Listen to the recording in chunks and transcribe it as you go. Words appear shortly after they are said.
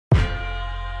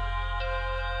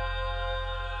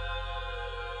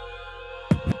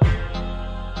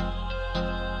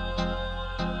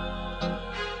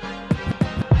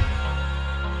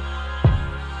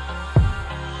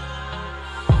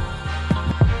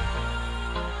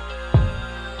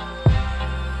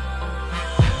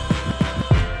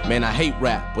Man, I hate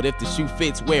rap, but if the shoe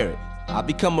fits, wear it. I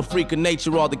become a freak of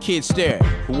nature, all the kids stare at,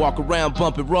 who walk around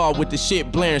bumping raw with the shit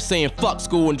blaring, saying fuck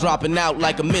school and dropping out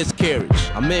like a miscarriage.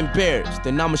 I'm embarrassed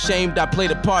and I'm ashamed I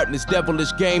played a part in this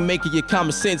devilish game, making your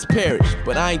common sense perish.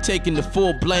 But I ain't taking the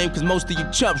full blame, cause most of you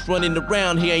chumps running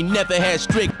around here ain't never had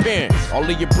strict parents. All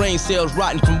of your brain cells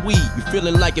rotting from weed. You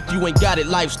feeling like if you ain't got it,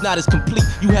 life's not as complete.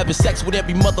 You having sex with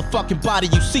every motherfucking body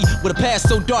you see, with a past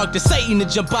so dark that Satan to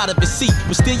jump out of his seat.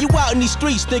 But still you out in these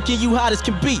streets thinking you hot as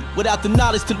can be, without the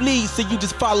knowledge to lead, so you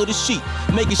just follow the sheep,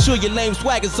 making sure your lame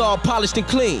swag is all polished and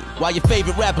clean, while your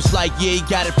favorite rapper's like, yeah, he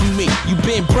got it from me. You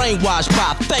been brainwashed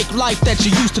by a fake life that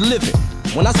you used to live in.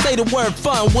 When I say the word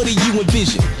fun, what do you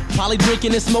envision? Probably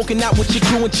drinking and smoking out with your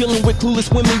crew and chilling with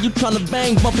clueless women you tryna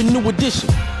bang, bumping New Edition.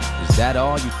 Is that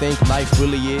all you think life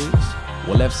really is?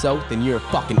 Well, if so, then you're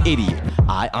a fucking idiot.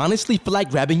 I honestly feel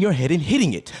like grabbing your head and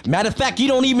hitting it. Matter of fact, you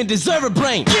don't even deserve a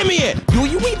brain. Give me it! Do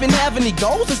you even have any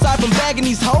goals aside from bagging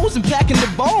these hoes and packing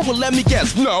the ball? Well, let me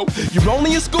guess, no. You're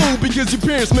only in school because your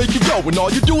parents make you go, and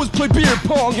all you do is play beer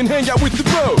pong and hang out with the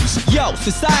bros. Yo,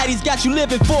 society's got you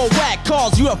living for a whack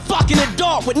cause. You're a fucking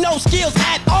adult with no skills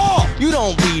at all. You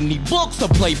don't read any books or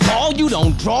play ball. You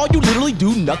don't draw. You literally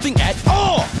do nothing at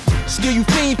all. Still you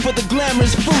fiend for the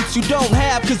glamorous fruits you don't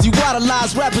have, cause you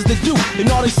idolize rappers that do,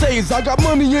 and all they say is I got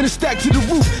money in a stack to the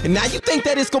roof. And now you think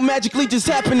that it's gonna magically just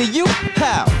happen to you?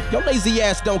 How? Your lazy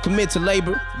ass don't commit to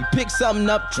labor. You pick something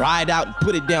up, try it out, and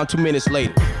put it down 2 minutes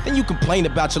later. Then you complain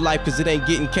about your life cause it ain't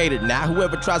getting catered. Now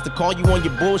whoever tries to call you on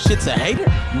your bullshit's a hater.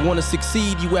 You wanna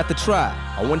succeed, you have to try.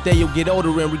 Or one day you'll get older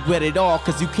and regret it all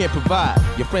cause you can't provide.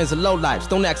 Your friends are lowlifes,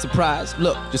 don't act surprised.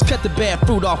 Look, just cut the bad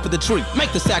fruit off of the tree,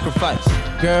 make the sacrifice.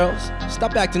 Girls,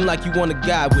 stop acting like you want a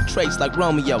guy with traits like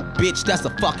Romeo. Bitch, that's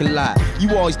a fucking lie.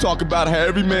 You always talk about how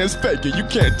every man's faking. You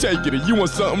can't take it and you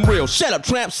want something real. Shut up,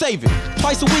 tramp, save it.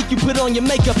 Twice a week you put on your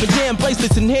makeup and damn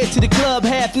bracelets and head to the club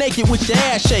half naked with your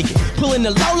ass shaking. Pulling the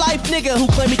low-life nigga who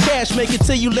claim he cash make it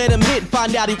till you let him hit and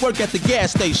find out he work at the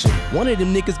gas station. One of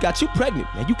them niggas got you pregnant,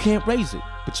 now you can't raise it,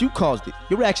 but you caused it.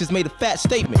 Your actions made a fat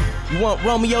statement. You want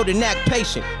Romeo to act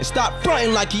patient and stop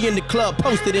fronting like he in the club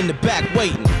posted in the back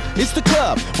waiting. It's the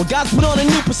club where guys put on a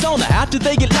new persona after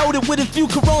they get loaded with a few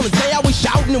coronas. They always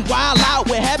shouting and wild out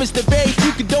with habits that very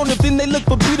few condone them. Then they look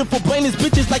for beautiful brainless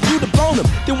bitches like you to bone them.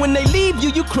 Then when they leave you,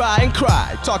 you cry and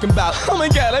cry, talking about, oh my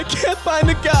god, I can't find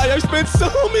a guy. I've spent so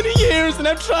many years and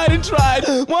I've tried and tried.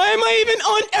 Why am I even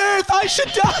on earth? I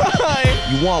should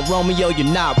die. You want Romeo, you're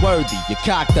not worthy. You're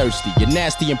cock thirsty, you're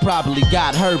nasty and probably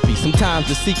got herpes. Sometimes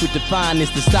the secret to find is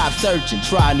to stop searching.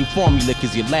 Try a new formula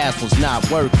cause your last one's not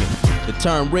working. The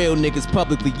term real niggas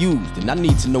publicly used, and I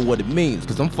need to know what it means,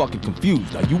 cause I'm fucking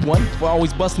confused. Are you one for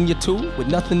always busting your tool with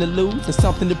nothing to lose and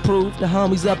something to prove? The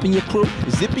homies up in your crew?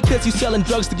 Is it because you selling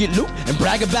drugs to get loot and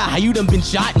brag about how you done been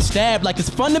shot and stabbed like it's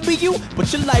fun to be you?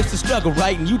 But your life's a struggle,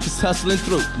 right? And you just hustling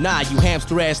through. Nah, you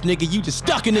hamster ass nigga, you just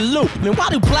stuck in the loop. Man, why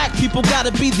do black people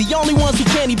gotta be the only ones who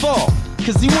can't evolve?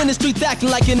 Cause you in the streets acting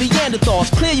like a Neanderthal. It's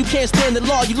clear you can't stand the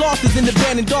law. You lost is in the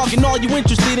abandoned dog, and all you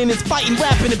interested in is fighting,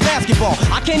 rapping, and basketball.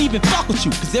 I can't even fuck with you,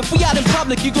 cause if we out in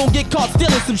public, you gon' get caught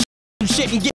stealing some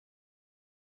shit and get